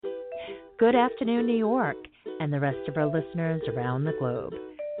Good afternoon, New York, and the rest of our listeners around the globe.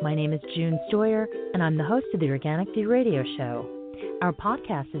 My name is June Stoyer, and I'm the host of the Organic View Radio Show. Our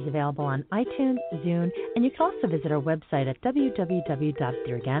podcast is available on iTunes, Zune, and you can also visit our website at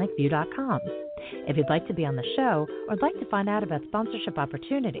www.theorganicview.com. If you'd like to be on the show or would like to find out about sponsorship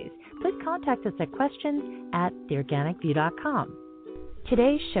opportunities, please contact us at questions@theorganicview.com.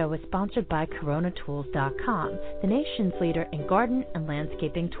 Today's show is sponsored by coronatools.com, the nation's leader in garden and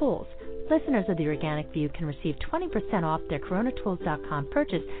landscaping tools. Listeners of the Organic View can receive 20% off their coronatools.com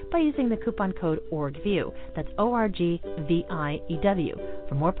purchase by using the coupon code ORGVIEW. That's ORGVIEW.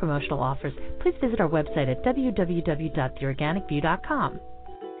 For more promotional offers, please visit our website at www.theorganicview.com.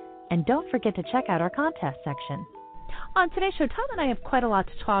 And don't forget to check out our contest section. On today's show, Tom and I have quite a lot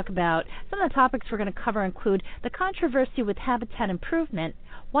to talk about. Some of the topics we're going to cover include the controversy with habitat improvement,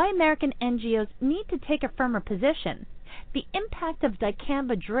 why American NGOs need to take a firmer position, the impact of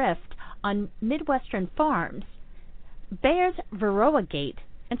Dicamba drift on Midwestern farms, Bayer's Varroa Gate,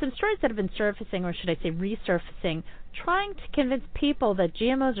 and some stories that have been surfacing, or should I say resurfacing, trying to convince people that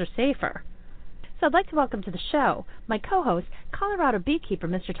GMOs are safer. So I'd like to welcome to the show my co-host, Colorado beekeeper,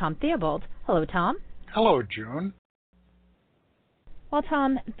 Mr. Tom Theobald. Hello, Tom. Hello, June. Well,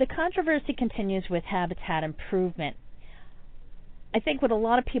 Tom, the controversy continues with habitat improvement. I think what a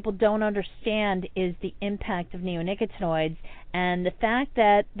lot of people don't understand is the impact of neonicotinoids and the fact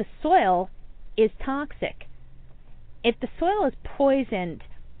that the soil is toxic. If the soil is poisoned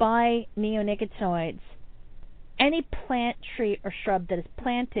by neonicotinoids, any plant, tree, or shrub that is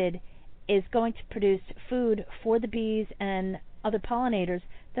planted is going to produce food for the bees and other pollinators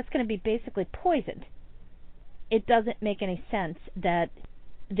that's going to be basically poisoned. It doesn't make any sense that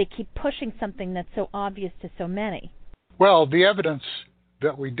they keep pushing something that's so obvious to so many. Well, the evidence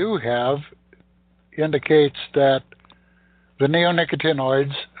that we do have indicates that the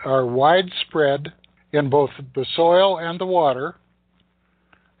neonicotinoids are widespread in both the soil and the water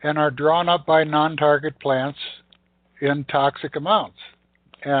and are drawn up by non-target plants in toxic amounts.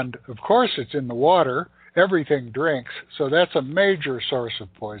 And, of course, it's in the water. Everything drinks, so that's a major source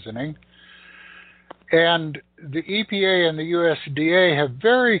of poisoning. And the EPA and the USDA have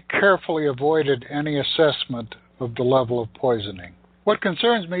very carefully avoided any assessment of the level of poisoning. What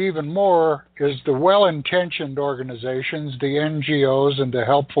concerns me even more is the well-intentioned organizations, the NGOs and the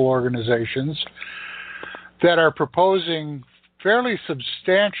helpful organizations that are proposing fairly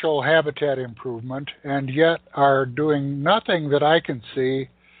substantial habitat improvement and yet are doing nothing that I can see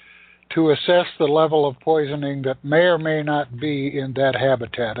to assess the level of poisoning that may or may not be in that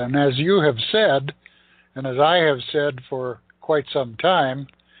habitat. And as you have said, and as I have said for quite some time,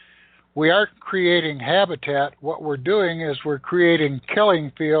 we aren't creating habitat. What we're doing is we're creating killing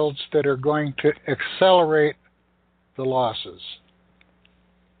fields that are going to accelerate the losses.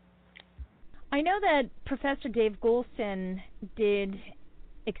 I know that Professor Dave Goulston did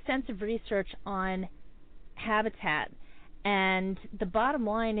extensive research on habitat, and the bottom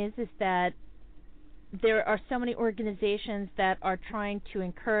line is that there are so many organizations that are trying to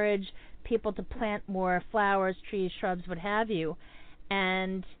encourage people to plant more flowers, trees, shrubs, what have you,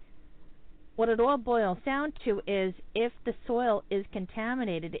 and what it all boils down to is if the soil is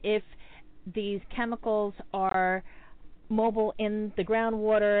contaminated, if these chemicals are mobile in the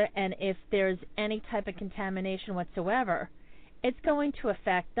groundwater, and if there's any type of contamination whatsoever, it's going to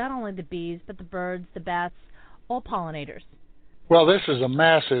affect not only the bees, but the birds, the bats, all pollinators. Well, this is a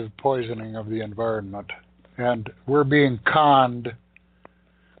massive poisoning of the environment, and we're being conned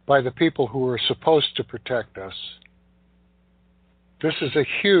by the people who are supposed to protect us. This is a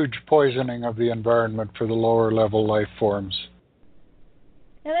huge poisoning of the environment for the lower level life forms.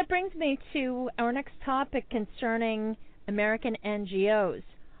 Now that brings me to our next topic concerning American NGOs.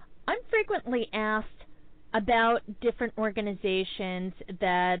 I'm frequently asked about different organizations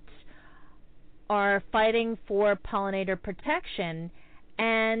that are fighting for pollinator protection,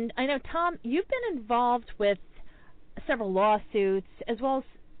 and I know, Tom, you've been involved with several lawsuits as well as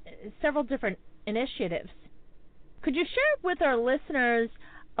several different initiatives. Could you share with our listeners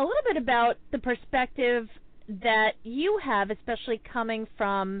a little bit about the perspective that you have, especially coming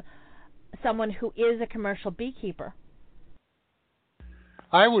from someone who is a commercial beekeeper?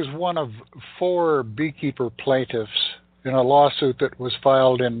 I was one of 4 beekeeper plaintiffs in a lawsuit that was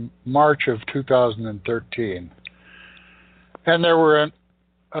filed in March of 2013. And there were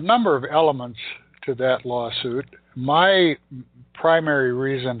a number of elements to that lawsuit. My primary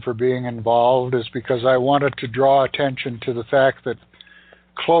reason for being involved is because I wanted to draw attention to the fact that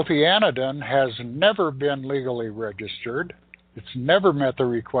clothianidin has never been legally registered. It's never met the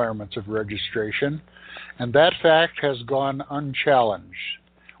requirements of registration, and that fact has gone unchallenged.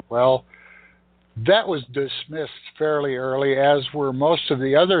 Well, That was dismissed fairly early, as were most of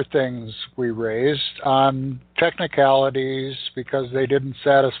the other things we raised on technicalities because they didn't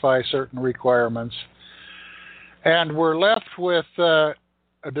satisfy certain requirements. And we're left with a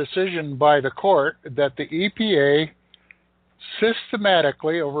decision by the court that the EPA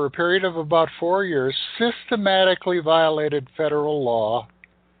systematically, over a period of about 4 years, systematically violated federal law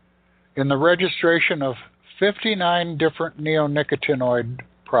in the registration of 59 different neonicotinoid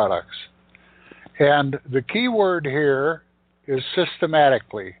products. And the key word here is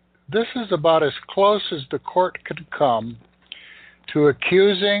systematically. This is about as close as the court could come to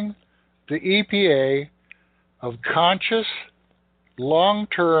accusing the EPA of conscious,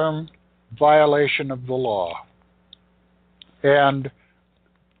 long-term violation of the law. And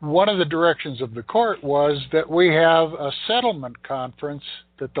one of the directions of the court was that we have a settlement conference,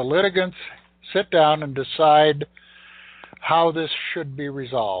 that the litigants sit down and decide how this should be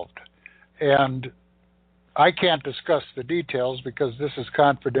resolved. And I can't discuss the details because this is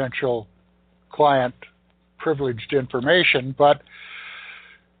confidential, client privileged information, but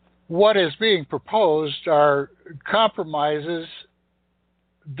what is being proposed are compromises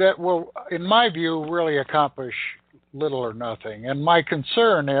that will, in my view, really accomplish little or nothing. And my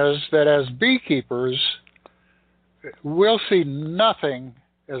concern is that as beekeepers, we'll see nothing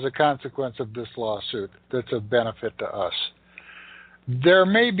as a consequence of this lawsuit that's of benefit to us. There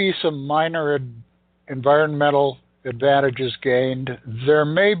may be some minor environmental advantages gained. There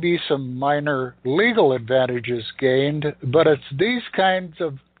may be some minor legal advantages gained, but it's these kinds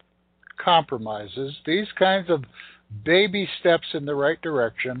of compromises, these kinds of baby steps in the right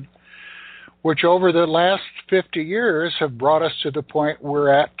direction, which over the last 50 years have brought us to the point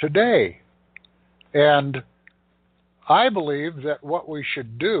we're at today. And I believe that what we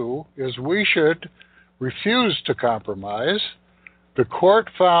should do is we should refuse to compromise. The court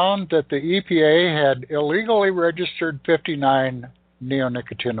found that the EPA had illegally registered 59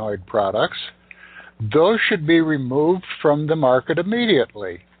 neonicotinoid products. Those should be removed from the market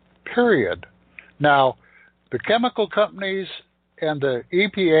immediately, period. Now, the chemical companies and the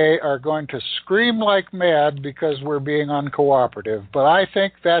EPA are going to scream like mad because we're being uncooperative, but I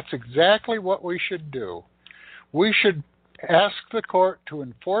think that's exactly what we should do. We should ask the court to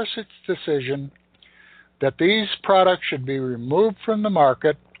enforce its decision that these products should be removed from the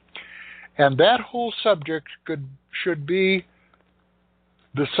market, and that whole subject should be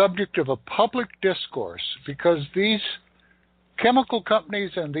the subject of a public discourse, because these chemical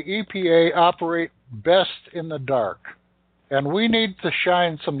companies and the EPA operate best in the dark, and we need to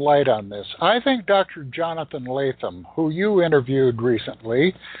shine some light on this. I think Dr. Jonathan Latham, who you interviewed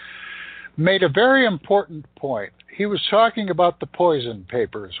recently, made a very important point. He was talking about the poison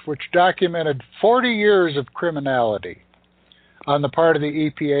papers, which documented 40 years of criminality on the part of the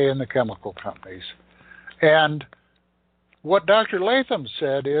EPA and the chemical companies. And what Dr. Latham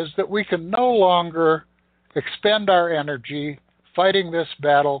said is that we can no longer expend our energy fighting this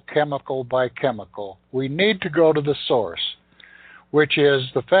battle chemical by chemical. We need to go to the source, which is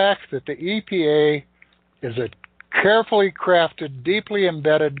the fact that the EPA is a carefully crafted, deeply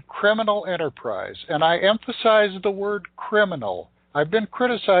embedded criminal enterprise. And I emphasize the word criminal. I've been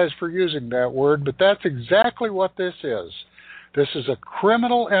criticized for using that word, but that's exactly what this is. This is a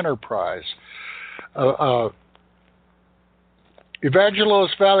criminal enterprise. Evangelos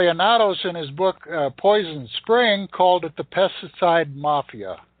Valianatos, in his book Poison Spring, called it the pesticide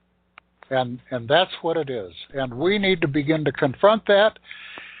mafia. And that's what it is. And we need to begin to confront that.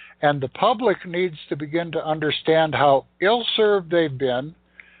 And the public needs to begin to understand how ill-served they've been,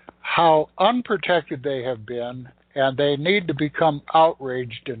 how unprotected they have been, and they need to become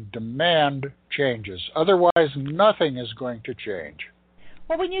outraged and demand changes. Otherwise, nothing is going to change.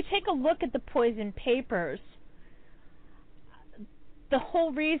 Well, when you take a look at the poison papers, the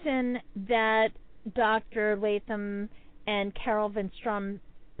whole reason that Dr. Latham and Carol Van Strom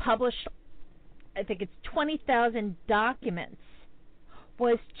published, I think it's 20,000 documents,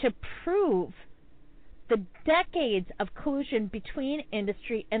 was to prove the decades of collusion between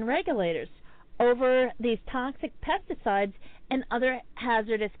industry and regulators over these toxic pesticides and other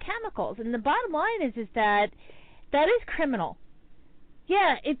hazardous chemicals. And the bottom line is that that is criminal.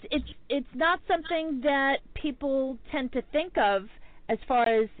 Yeah, it's not something that people tend to think of as far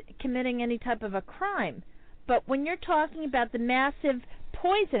as committing any type of a crime. But when you're talking about the massive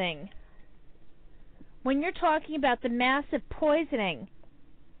poisoning,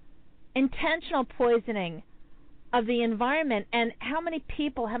 intentional poisoning of the environment, and how many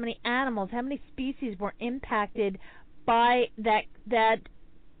people, how many animals, how many species were impacted by that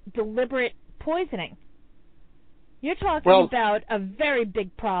deliberate poisoning. You're talking about a very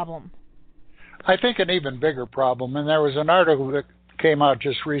big problem. I think an even bigger problem, and there was an article that came out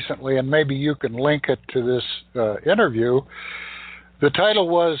just recently, and maybe you can link it to this interview. The title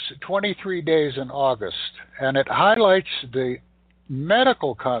was 23 Days in August, and it highlights the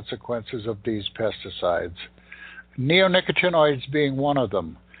medical consequences of these pesticides, neonicotinoids being one of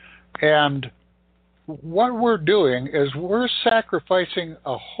them. And what we're doing is we're sacrificing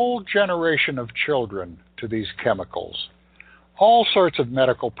a whole generation of children to these chemicals. All sorts of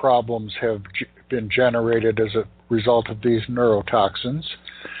medical problems have been generated as a result of these neurotoxins,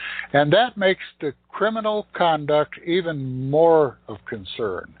 and that makes the criminal conduct even more of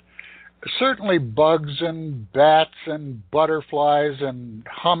concern. Certainly bugs and bats and butterflies and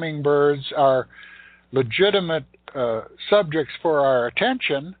hummingbirds are legitimate subjects for our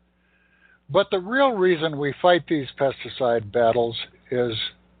attention, but the real reason we fight these pesticide battles is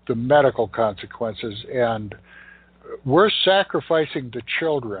the medical consequences, and we're sacrificing the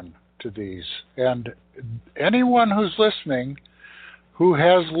children to these. And anyone who's listening who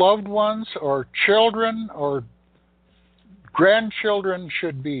has loved ones or children or grandchildren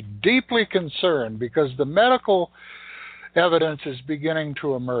should be deeply concerned, because the medical evidence is beginning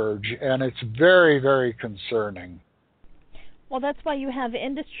to emerge, and it's very, very concerning. Well, that's why you have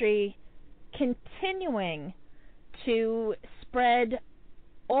industry continuing to spread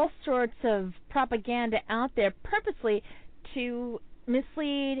all sorts of propaganda out there purposely to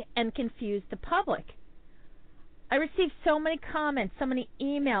mislead and confuse the public. I received so many comments, so many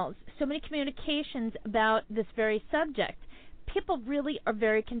emails, so many communications about this very subject. People really are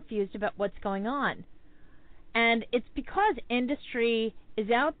very confused about what's going on. And it's because industry is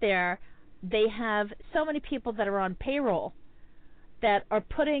out there. They have so many people that are on payroll that are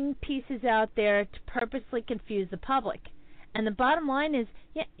putting pieces out there to purposely confuse the public. And the bottom line is,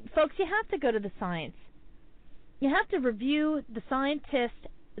 yeah, folks, you have to go to the science. You have to review the scientists.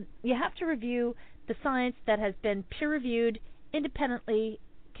 You have to review the science that has been peer-reviewed, independently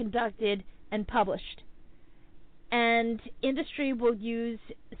conducted, and published. And industry will use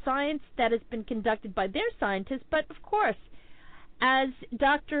science that has been conducted by their scientists, but of course, as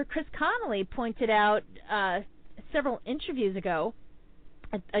Dr. Chris Connolly pointed out several interviews ago,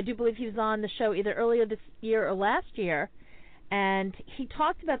 I do believe he was on the show either earlier this year or last year, and he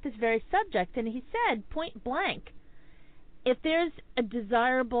talked about this very subject, and he said, point blank, if there's a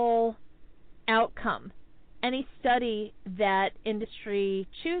desirable outcome, any study that industry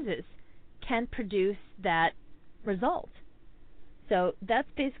chooses can produce that result. So that's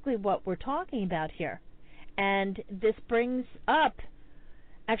basically what we're talking about here. And this brings up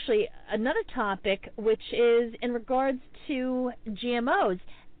actually another topic, which is in regards to GMOs.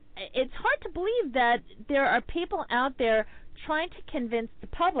 It's hard to believe that there are people out there trying to convince the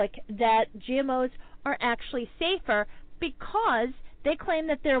public that GMOs are actually safer because they claim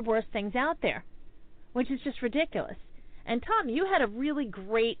that there are worse things out there, which is just ridiculous. And Tom, you had a really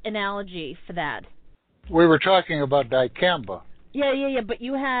great analogy for that. We were talking about Dicamba. Yeah. But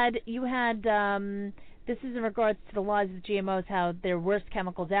you had this is in regards to the laws of GMOs, how there are worse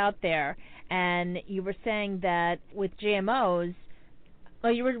chemicals out there, and you were saying that with GMOs,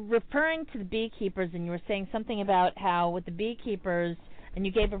 well, you were referring to the beekeepers, and you were saying something about how with the beekeepers, and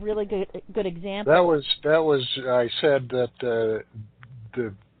you gave a really good example. That was I said that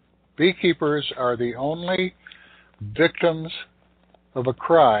the beekeepers are the only victims of a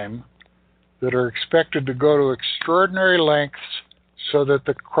crime that are expected to go to extraordinary lengths so that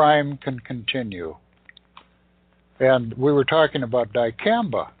the crime can continue. And we were talking about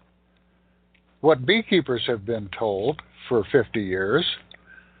Dicamba. What beekeepers have been told for 50 years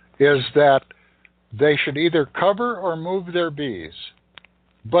is that they should either cover or move their bees.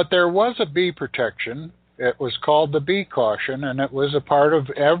 But there was a bee protection. It was called the bee caution, and it was a part of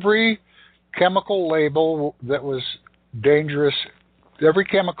every chemical label that was dangerous, every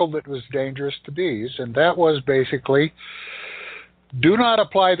chemical that was dangerous to bees, and that was basically, do not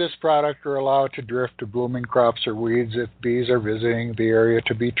apply this product or allow it to drift to blooming crops or weeds if bees are visiting the area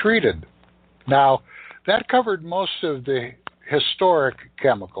to be treated. Now, that covered most of the historic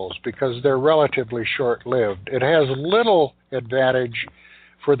chemicals because they're relatively short-lived. It has little advantage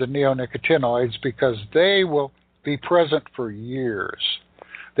for the neonicotinoids because they will be present for years.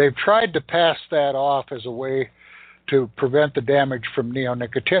 They've tried to pass that off as a way to prevent the damage from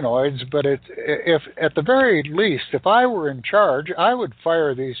neonicotinoids, but if at the very least, if I were in charge, I would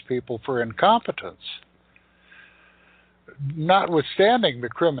fire these people for incompetence. Notwithstanding the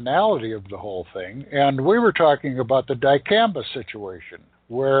criminality of the whole thing, and we were talking about the Dicamba situation,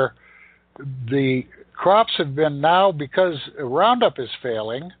 where the crops have been now, because Roundup is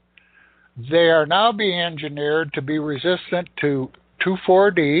failing, they are now being engineered to be resistant to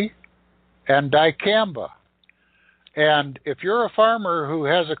 2,4-D, and Dicamba. And if you're a farmer who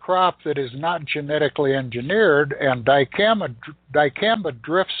has a crop that is not genetically engineered and dicamba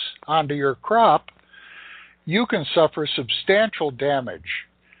drifts onto your crop, you can suffer substantial damage.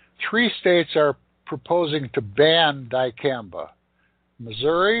 3 states are proposing to ban dicamba: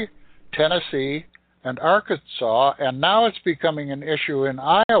 Missouri, Tennessee, and Arkansas, and now it's becoming an issue in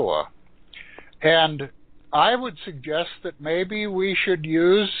Iowa. And I would suggest that maybe we should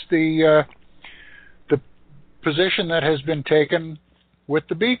use the position that has been taken with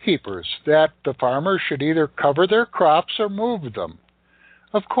the beekeepers, that the farmers should either cover their crops or move them.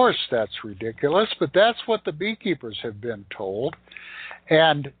 Of course, that's ridiculous, but that's what the beekeepers have been told.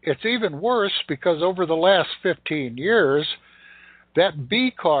 And it's even worse because over the last 15 years, that bee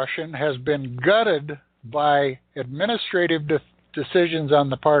caution has been gutted by administrative decisions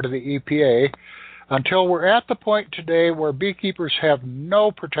on the part of the EPA until we're at the point today where beekeepers have no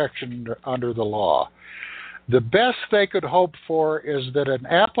protection under the law. The best they could hope for is that an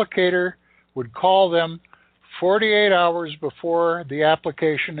applicator would call them 48 hours before the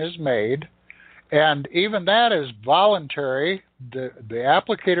application is made, and even that is voluntary. The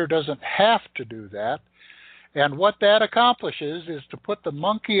applicator doesn't have to do that, and what that accomplishes is to put the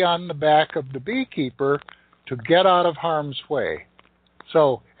monkey on the back of the beekeeper to get out of harm's way.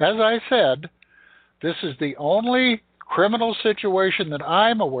 So, as I said, this is the only criminal situation that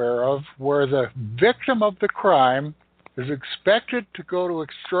I'm aware of where the victim of the crime is expected to go to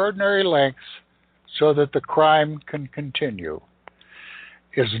extraordinary lengths so that the crime can continue.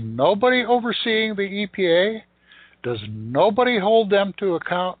 Is nobody overseeing the EPA? Does nobody hold them to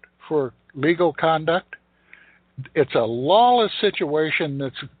account for legal conduct? It's a lawless situation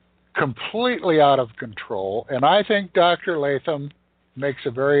that's completely out of control, and I think Dr. Latham makes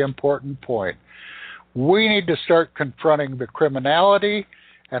a very important point. We need to start confronting the criminality,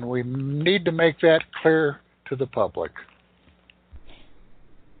 and we need to make that clear to the public.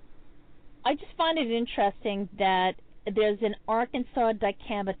 I just find it interesting that there's an Arkansas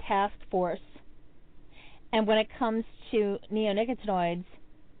dicamba task force, and when it comes to neonicotinoids,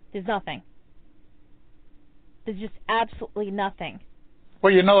 there's nothing. There's just absolutely nothing.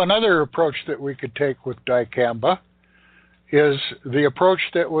 Well, another approach that we could take with dicamba is the approach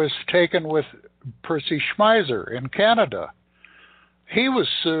that was taken with Percy Schmeiser in Canada. He was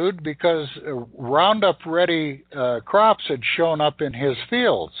sued because Roundup-ready crops had shown up in his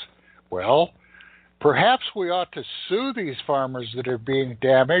fields. Well, perhaps we ought to sue these farmers that are being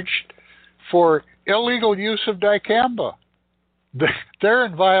damaged for illegal use of dicamba. They're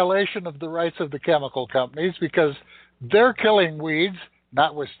in violation of the rights of the chemical companies because they're killing weeds,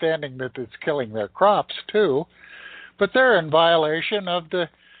 notwithstanding that it's killing their crops too, but they're in violation of the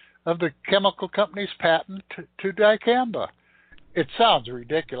chemical company's patent to dicamba. It sounds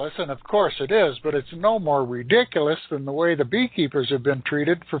ridiculous, and of course it is, but it's no more ridiculous than the way the beekeepers have been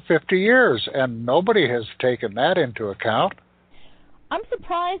treated for 50 years, and nobody has taken that into account. I'm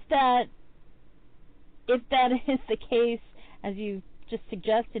surprised that if that is the case, as you just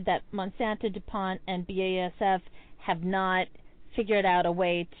suggested, that Monsanto, DuPont, and BASF have not figured out a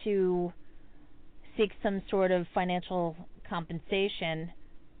way to seek some sort of financial compensation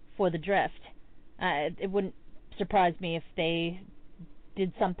for the drift. It wouldn't surprise me if they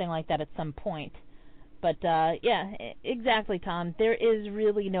did something like that at some point. But yeah, exactly, Tom. There is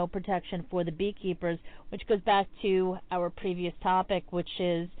really no protection for the beekeepers, which goes back to our previous topic, which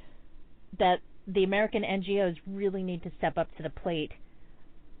is that the American NGOs really need to step up to the plate.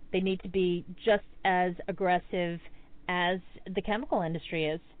 They need to be just as aggressive as the chemical industry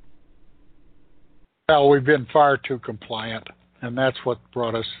is. Well, we've been far too compliant, and that's what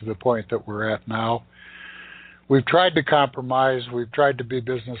brought us to the point that we're at now. We've tried to compromise. We've tried to be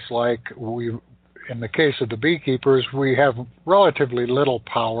businesslike. In the case of the beekeepers, we have relatively little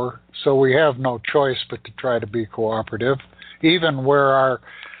power, so we have no choice but to try to be cooperative, even where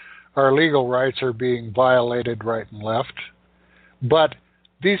our legal rights are being violated right and left. But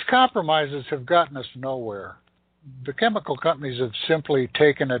these compromises have gotten us nowhere. The chemical companies have simply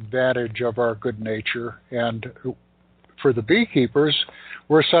taken advantage of our good nature, and for the beekeepers,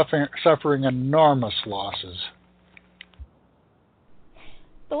 we're suffering enormous losses.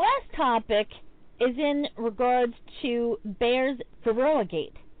 The last topic is in regards to Bayer's Varroa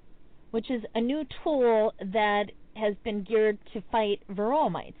Gate, which is a new tool that has been geared to fight Varroa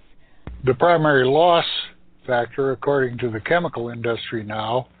mites. The primary loss factor, according to the chemical industry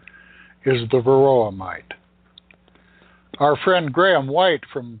now, is the Varroa mite. Our friend Graham White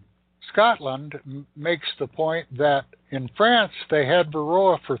from Scotland makes the point that in France they had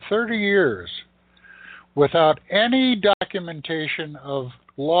Varroa for 30 years without any documentation of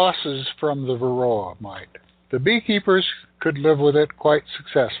losses from the Varroa mite. The beekeepers could live with it quite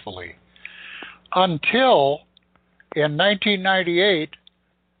successfully until in 1998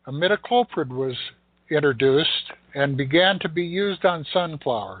 imidacloprid was introduced and began to be used on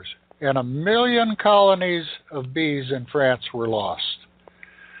sunflowers, and 1 million colonies of bees in France were lost.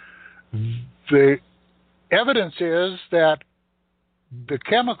 The evidence is that the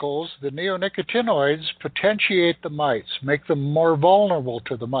chemicals, the neonicotinoids, potentiate the mites, make them more vulnerable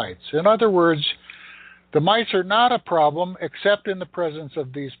to the mites. In other words, the mites are not a problem except in the presence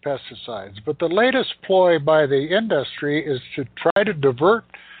of these pesticides. But the latest ploy by the industry is to try to divert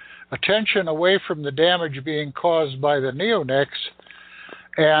attention away from the damage being caused by the neonics,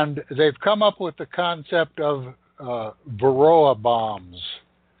 and they've come up with the concept of Varroa bombs.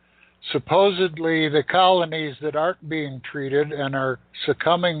 Supposedly, the colonies that aren't being treated and are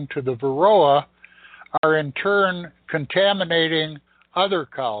succumbing to the Varroa are in turn contaminating other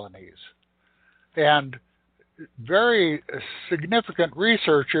colonies. And very significant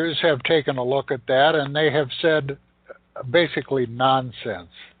researchers have taken a look at that, and they have said basically nonsense,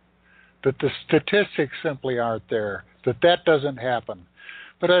 that the statistics simply aren't there, that doesn't happen.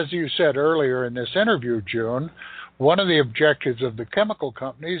 But as you said earlier in this interview, June, one of the objectives of the chemical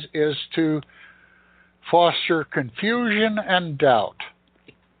companies is to foster confusion and doubt.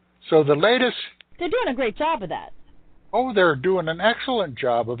 So the latest... They're doing a great job of that. Oh, they're doing an excellent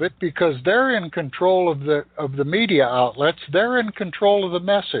job of it because they're in control of the media outlets. They're in control of the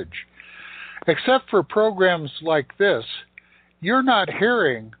message. Except for programs like this, you're not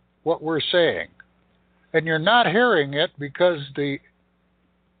hearing what we're saying. And you're not hearing it because the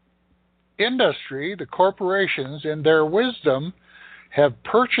industry, the corporations, in their wisdom, have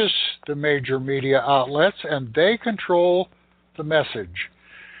purchased the major media outlets and they control the message.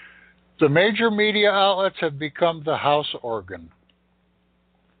 The major media outlets have become the house organ.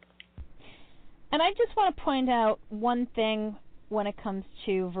 And I just want to point out one thing when it comes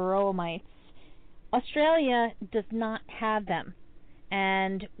to Varroa mites. Australia does not have them.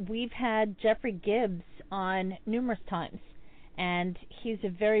 And we've had Jeffrey Gibbs on numerous times. And he's a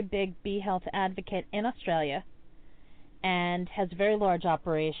very big bee health advocate in Australia and has a very large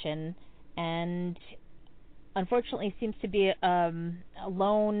operation, and unfortunately seems to be a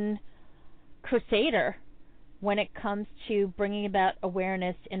lone crusader when it comes to bringing about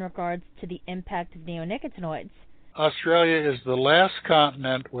awareness in regards to the impact of neonicotinoids. Australia is the last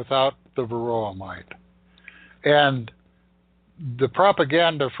continent without the Varroa mite. And the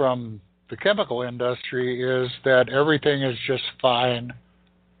propaganda from the chemical industry is that everything is just fine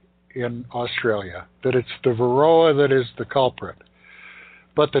in Australia, that it's the Varroa that is the culprit.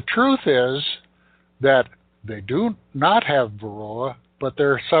 But the truth is that they do not have Varroa, but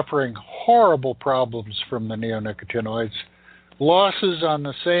they're suffering horrible problems from the neonicotinoids, losses on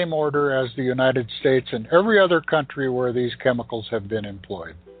the same order as the United States and every other country where these chemicals have been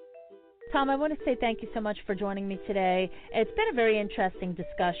employed. Tom, I want to say thank you so much for joining me today. It's been a very interesting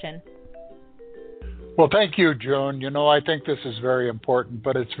discussion. Well, thank you, Joan. You know, I think this is very important,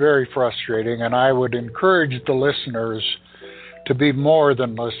 but it's very frustrating, and I would encourage the listeners to be more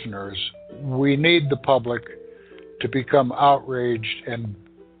than listeners. We need the public to become outraged and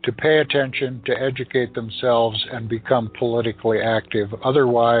to pay attention, to educate themselves, and become politically active.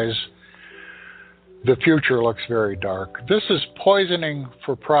 Otherwise, the future looks very dark. This is poisoning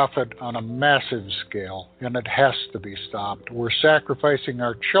for profit on a massive scale, and it has to be stopped. We're sacrificing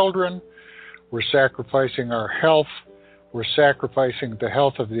our children. We're sacrificing our health, we're sacrificing the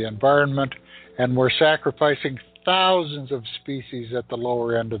health of the environment, and we're sacrificing thousands of species at the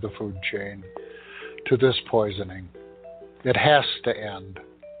lower end of the food chain to this poisoning. It has to end.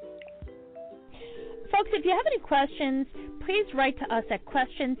 Folks, if you have any questions, please write to us at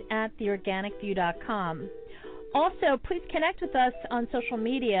questions@theorganicview.com. Also, please connect with us on social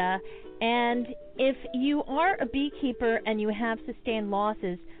media, and if you are a beekeeper and you have sustained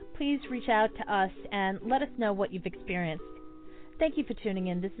losses, please reach out to us and let us know what you've experienced. Thank you for tuning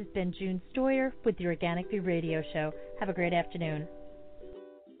in. This has been June Stoyer with the Organic View Radio Show. Have a great afternoon.